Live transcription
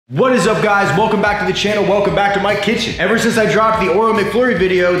What is up, guys? Welcome back to the channel. Welcome back to my kitchen. Ever since I dropped the Oreo McFlurry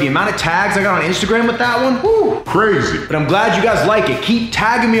video, the amount of tags I got on Instagram with that one, whoo, crazy. But I'm glad you guys like it. Keep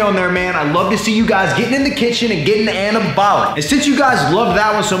tagging me on there, man. I love to see you guys getting in the kitchen and getting anabolic. And since you guys love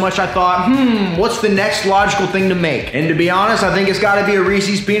that one so much, I thought, what's the next logical thing to make? And to be honest, I think it's gotta be a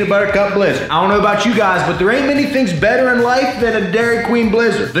Reese's Peanut Butter Cup Blizzard. I don't know about you guys, but there ain't many things better in life than a Dairy Queen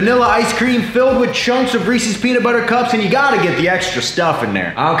Blizzard. Vanilla ice cream filled with chunks of Reese's Peanut Butter Cups, and you gotta get the extra stuff in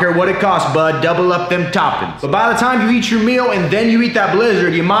there. I don't care what it costs, bud. Double up them toppings. But by the time you eat your meal and then you eat that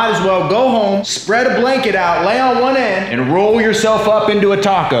Blizzard, you might as well go home, spread a blanket out, lay on one end, and roll yourself up into a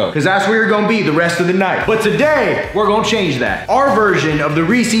taco. Because that's where you're gonna be the rest of the night. But today, we're gonna change that. Our version of the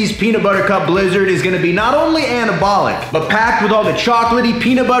Reese's Peanut Butter Cup Blizzard is gonna be not only anabolic, but packed with all the chocolatey,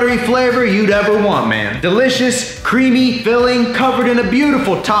 peanut buttery flavor you'd ever want, man. Delicious, creamy, filling, covered in a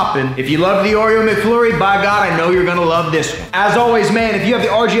beautiful topping. If you love the Oreo McFlurry, by God, I know you're gonna love this one. As always, man, if you have the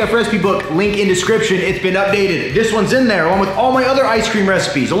RGF recipe book, link in description, it's been updated. This one's in there, along with all my other ice cream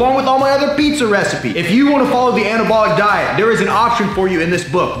recipes, along with all my other pizza recipes. If you wanna follow the anabolic diet, there is an option for you in this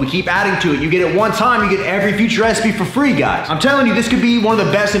book. We keep adding to it. You get it one time, you get every future recipe for free, guys. I'm telling you, this could be one of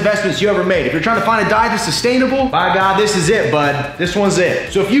the best investments you ever made. If you're trying to find a diet that's sustainable, by God, this is it, bud. This one's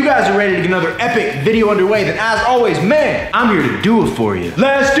it. So if you guys are ready to get another epic video underway, then as always, man, I'm here to do it for you.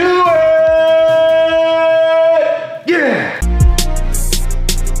 Let's do it! Yeah!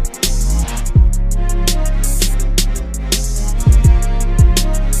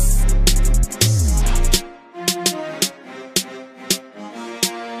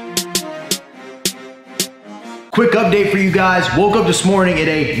 Quick update for you guys. Woke up this morning at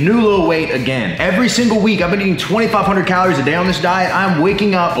a new low weight again. Every single week, I've been eating 2,500 calories a day on this diet. I'm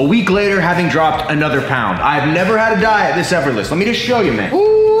waking up a week later having dropped another pound. I've never had a diet this effortless. Let me just show you, man.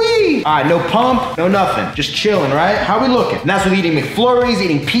 Ooh-wee. All right, no pump, no nothing. Just chilling, right? How we looking? And that's with eating McFlurries,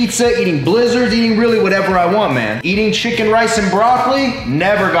 eating pizza, eating Blizzards, eating really whatever I want, man. Eating chicken, rice, and broccoli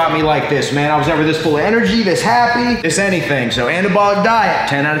never got me like this, man. I was never this full of energy, this happy, this anything. So anabolic diet,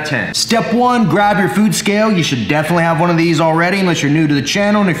 10 out of 10. Step 1, grab your food scale. You should definitely have one of these already unless you're new to the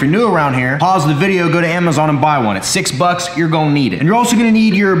channel. And if you're new around here, pause the video, go to Amazon and buy one. It's $6, you're gonna need it. And you're also gonna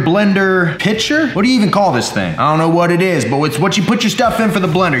need your blender pitcher. What do you even call this thing? I don't know what it is, but it's what you put your stuff in for the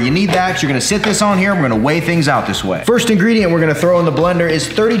blender. You need that, 'cause you're gonna sit this on here, we're gonna weigh things out this way. First ingredient we're gonna throw in the blender is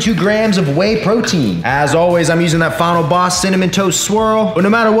 32 grams of whey protein. As always, I'm using that Final Boss Cinnamon Toast Swirl, but no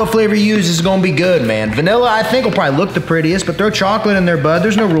matter what flavor you use, it's gonna be good, man. Vanilla, I think, will probably look the prettiest, but throw chocolate in there, bud.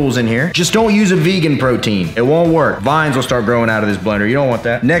 There's no rules in here. Just don't use a vegan protein. It won't work. Vines will start growing out of this blender. You don't want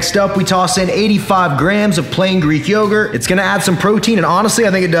that. Next up, we toss in 85 grams of plain Greek yogurt. It's gonna add some protein, and honestly,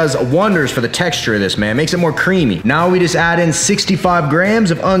 I think it does wonders for the texture of this, man. Makes it more creamy. Now we just add in 65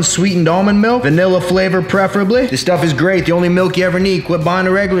 grams of unsweetened almond milk, vanilla flavor preferably. This stuff is great. The only milk you ever need. Quit buying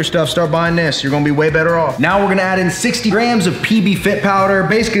the regular stuff. Start buying this. You're gonna be way better off. Now we're gonna add in 60 grams of PB Fit powder.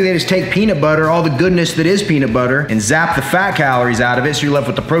 Basically, they just take peanut butter, all the goodness that is peanut butter, and zap the fat calories out of it, so you're left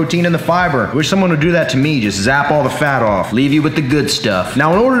with the protein and the fiber. I wish someone would do that to me. Just zap all the fat off. Leave you with the good stuff.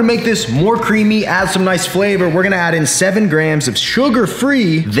 Now, in order to make this more creamy, add some nice flavor, we're gonna add in 7 grams of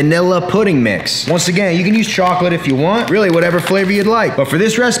sugar-free vanilla pudding mix. Once again, you can use chocolate if you want, really whatever flavor you'd like. But for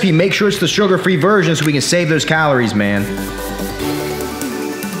this recipe, make sure it's the sugar-free version so we can save those calories, man.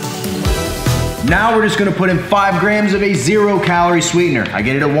 Now we're just gonna put in 5 grams of a 0-calorie sweetener. I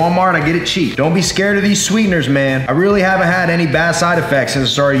get it at Walmart, I get it cheap. Don't be scared of these sweeteners, man. I really haven't had any bad side effects since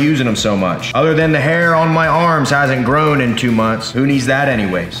I started using them so much. Other than the hair on my arms hasn't grown in 2 months. Who needs that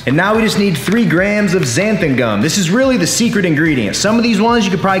anyways? And now we just need 3 grams of xanthan gum. This is really the secret ingredient. Some of these ones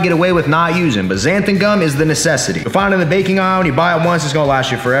you could probably get away with not using, but xanthan gum is the necessity. You'll find it in the baking aisle, and you buy it once, it's gonna last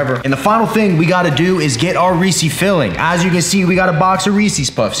you forever. And the final thing we gotta do is get our Reese filling. As you can see, we got a box of Reese's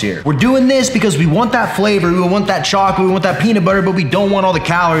Puffs here. We're doing this because we want that flavor, we want that chocolate, we want that peanut butter, but we don't want all the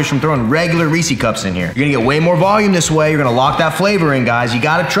calories from throwing regular Reese cups in here. You're gonna get way more volume this way. You're gonna lock that flavor in, guys. You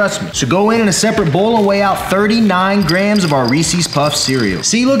gotta trust me. So go in a separate bowl and weigh out 39 grams of our Reese's Puff cereal.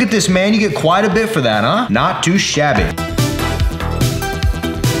 See, look at this, man. You get quite a bit for that, huh? Not too shabby.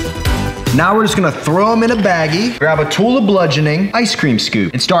 Now we're just gonna throw them in a baggie, grab a tool of bludgeoning, ice cream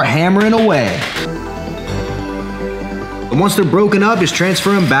scoop, and start hammering away. And once they're broken up, just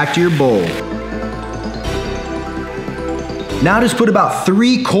transfer them back to your bowl. Now just put about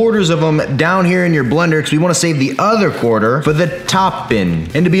 3/4 of them down here in your blender because we want to save the other quarter for the topping.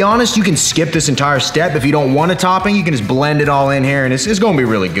 And to be honest, you can skip this entire step. If you don't want a topping, you can just blend it all in here and it's going to be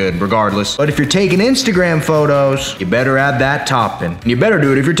really good regardless. But if you're taking Instagram photos, you better add that topping. And you better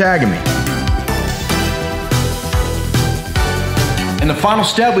do it if you're tagging me. And the final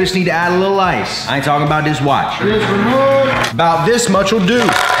step, we just need to add a little ice. I ain't talking about this watch. About this much will do.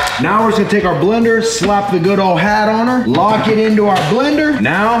 Now we're just gonna take our blender, slap the good old hat on her, lock it into our blender.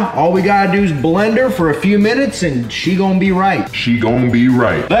 Now, all we gotta do is blend her for a few minutes and she gonna be right. She gonna be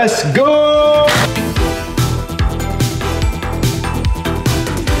right. Let's go!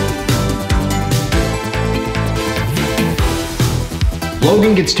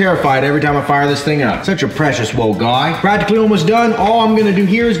 Logan gets terrified every time I fire this thing up. Such a precious little guy. Practically almost done. All I'm gonna do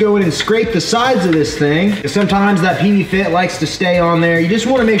here is go in and scrape the sides of this thing. Because sometimes that PB Fit likes to stay on there. You just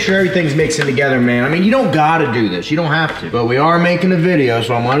wanna make sure everything's mixing together, man. I mean, you don't gotta do this. You don't have to. But we are making a video,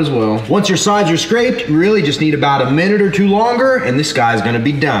 so I might as well. Once your sides are scraped, you really just need about a minute or two longer, and this guy's gonna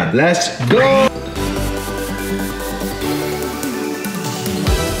be done. Let's go!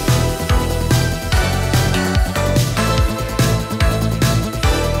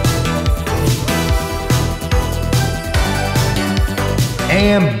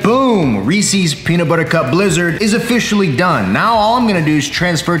 And boom, Reese's Peanut Butter Cup Blizzard is officially done. Now all I'm gonna do is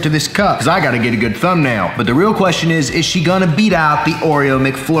transfer it to this cup, because I gotta get a good thumbnail. But the real question is she gonna beat out the Oreo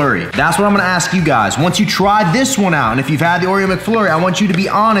McFlurry? That's what I'm gonna ask you guys. Once you try this one out, and if you've had the Oreo McFlurry, I want you to be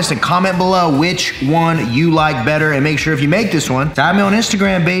honest and comment below which one you like better, and make sure if you make this one, tag me on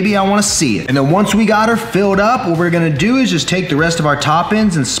Instagram, baby, I wanna see it. And then once we got her filled up, what we're gonna do is just take the rest of our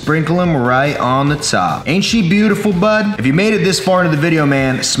toppings and sprinkle them right on the top. Ain't she beautiful, bud? If you made it this far into the video,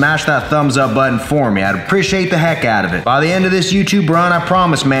 man, smash that thumbs up button for me. I'd appreciate the heck out of it. By the end of this YouTube run, I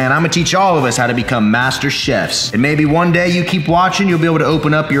promise, man, I'm gonna teach all of us how to become master chefs. And maybe one day you keep watching, you'll be able to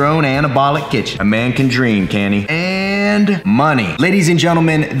open up your own anabolic kitchen. A man can dream, can he? And money. Ladies and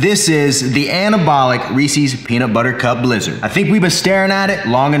gentlemen, this is the Anabolic Reese's Peanut Butter Cup Blizzard. I think we've been staring at it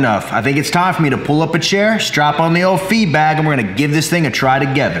long enough. I think it's time for me to pull up a chair, strap on the old feed bag, and we're gonna give this thing a try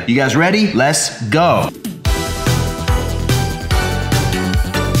together. You guys ready? Let's go.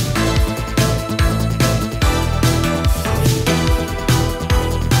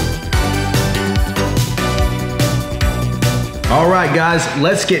 All right, guys,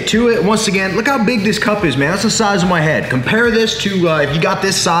 let's get to it. Once again, look how big this cup is, man. That's the size of my head. Compare this to, if you got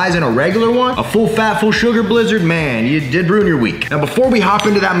this size in a regular one, a full fat, full sugar Blizzard, man, you did ruin your week. Now, before we hop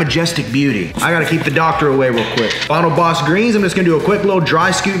into that majestic beauty, I gotta keep the doctor away real quick. Final Boss Greens, I'm just gonna do a quick little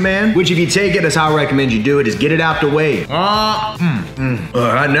dry scoop, man, which if you take it, that's how I recommend you do it, is get it out the way.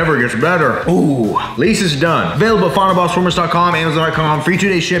 That never gets better. Ooh, at least it's done. Available at finalbossformers.com, Amazon.com, free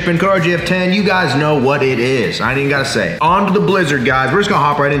 2-day shipping, code RGF10. You guys know what it is. I ain't even gotta say it. On to the Blizzard, guys. We're just gonna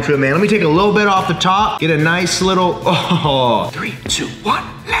hop right into it, man. Let me take a little bit off the top, get a nice little, 3, 2, 1,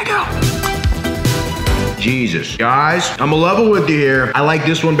 let go. Jesus. Guys, I'm a level with you here. I like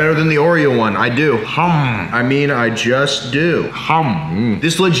this one better than the Oreo one. I do. I mean, I just do.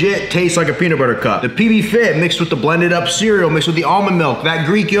 This legit tastes like a peanut butter cup. The PB Fit mixed with the blended up cereal, mixed with the almond milk, that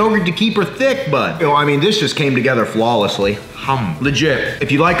Greek yogurt to keep her thick, bud. You know, I mean, this just came together flawlessly. Legit.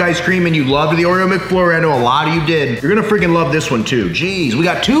 If you like ice cream and you loved the Oreo McFlurry, I know a lot of you did, you're gonna freaking love this one too. Jeez, we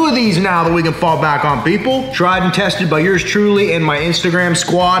got 2 of these now that we can fall back on, people. Tried and tested by yours truly and my Instagram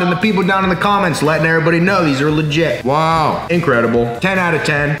squad and the people down in the comments letting everybody know these are legit. Wow, incredible. 10 out of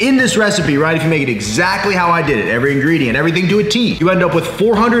 10. In this recipe, right, if you make it exactly how I did it, every ingredient, everything to a T, you end up with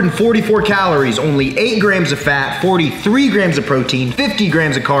 444 calories, only 8 grams of fat, 43 grams of protein, 50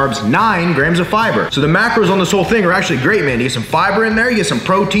 grams of carbs, 9 grams of fiber. So the macros on this whole thing are actually great, man. You get some fiber in there, you get some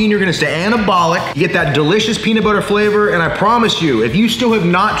protein, you're gonna stay anabolic, you get that delicious peanut butter flavor, and I promise you, if you still have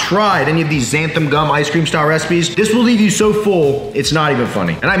not tried any of these xanthan gum ice cream style recipes, this will leave you so full, it's not even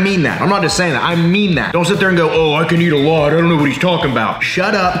funny. And I mean that. I'm not just saying that, I mean that. Don't sit there and go, oh, I can eat a lot, I don't know what he's talking about.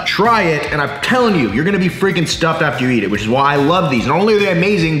 Shut up, try it, and I'm telling you, you're gonna be freaking stuffed after you eat it, which is why I love these. Not only are they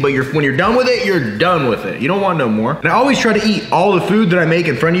amazing, but when you're done with it, you're done with it. You don't want no more. And I always try to eat all the food that I make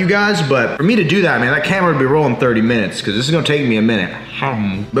in front of you guys, but for me to do that, man, that camera would be rolling 30 minutes, because this is gonna take me a minute.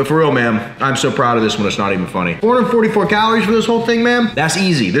 But for real, man, I'm so proud of this one, it's not even funny. 444 calories for this whole thing, man. That's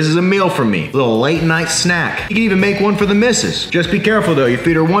easy. This is a meal for me. A little late night snack. You can even make one for the missus. Just be careful though, you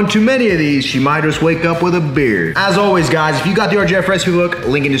feed her one too many of these, she might just wake up with a beard. As always, guys, if you got the RGF recipe book,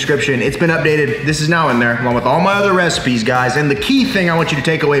 link in description. It's been updated. This is now in there, along with all my other recipes, guys. And the key thing I want you to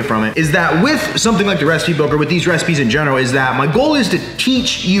take away from it is that with something like the recipe book, or with these recipes in general, is that my goal is to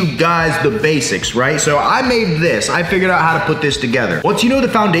teach you guys the basics, right? So I made this. I figured out how to put this together. Once you know the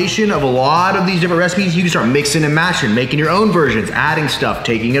foundation of a lot of these different recipes, you can start mixing and matching, making your own versions, adding stuff,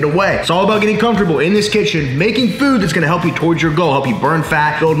 taking it away. It's all about getting comfortable in this kitchen, making food that's gonna help you towards your goal, help you burn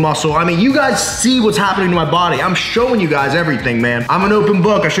fat, build muscle. I mean, you guys see what's happening to my body. I'm showing you guys everything, man. I'm an open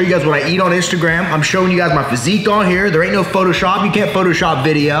book. I show you guys what I eat on Instagram. I'm showing you guys my physique on here. There ain't no Photoshop. You can't Photoshop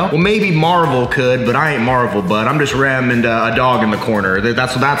video. Well, maybe Marvel could, but I ain't Marvel, bud. I'm just Rem and a dog in the corner.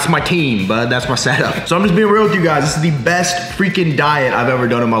 That's my team, bud. That's my setup. So I'm just being real with you guys. This is the best freaking diet diet I've ever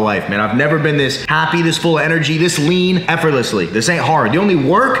done in my life, man. I've never been this happy, this full of energy, this lean effortlessly. This ain't hard. The only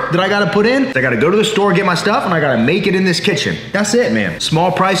work that I gotta put in is I gotta go to the store, get my stuff, and I gotta make it in this kitchen. That's it, man.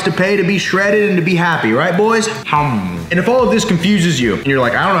 Small price to pay to be shredded and to be happy, right, boys? And if all of this confuses you, and you're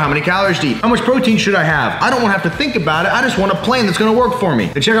like, I don't know how many calories to eat, how much protein should I have? I don't wanna have to think about it. I just want a plan that's gonna work for me.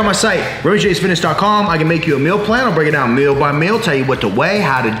 Then check out my site, RoyJSFitness.com. I can make you a meal plan. I'll break it down meal by meal, tell you what to weigh,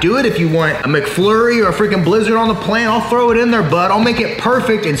 how to do it. If you want a McFlurry or a freaking Blizzard on the plan, I'll throw it in there, bud. I'll make it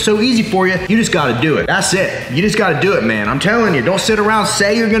perfect and so easy for you. You just gotta do it. That's it. You just gotta do it, man. I'm telling you, don't sit around,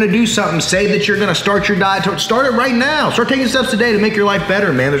 say you're gonna do something, say that you're gonna start your diet. Start it right now. Start taking steps today to make your life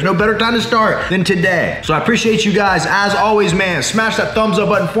better, man. There's no better time to start than today. So I appreciate you guys. As always, man, smash that thumbs up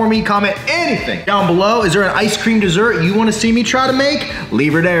button for me. Comment anything down below. Is there an ice cream dessert you wanna see me try to make?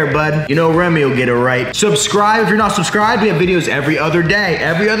 Leave her there, bud. You know Remy will get it right. Subscribe if you're not subscribed. We have videos every other day.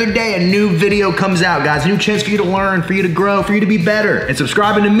 Every other day, a new video comes out, guys. A new chance for you to learn, for you to grow, for you to be better. And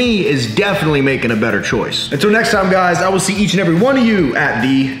subscribing to me is definitely making a better choice. Until next time, guys, I will see each and every one of you at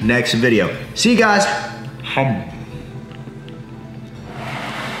the next video. See you guys.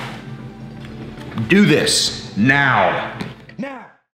 Do this now. Now.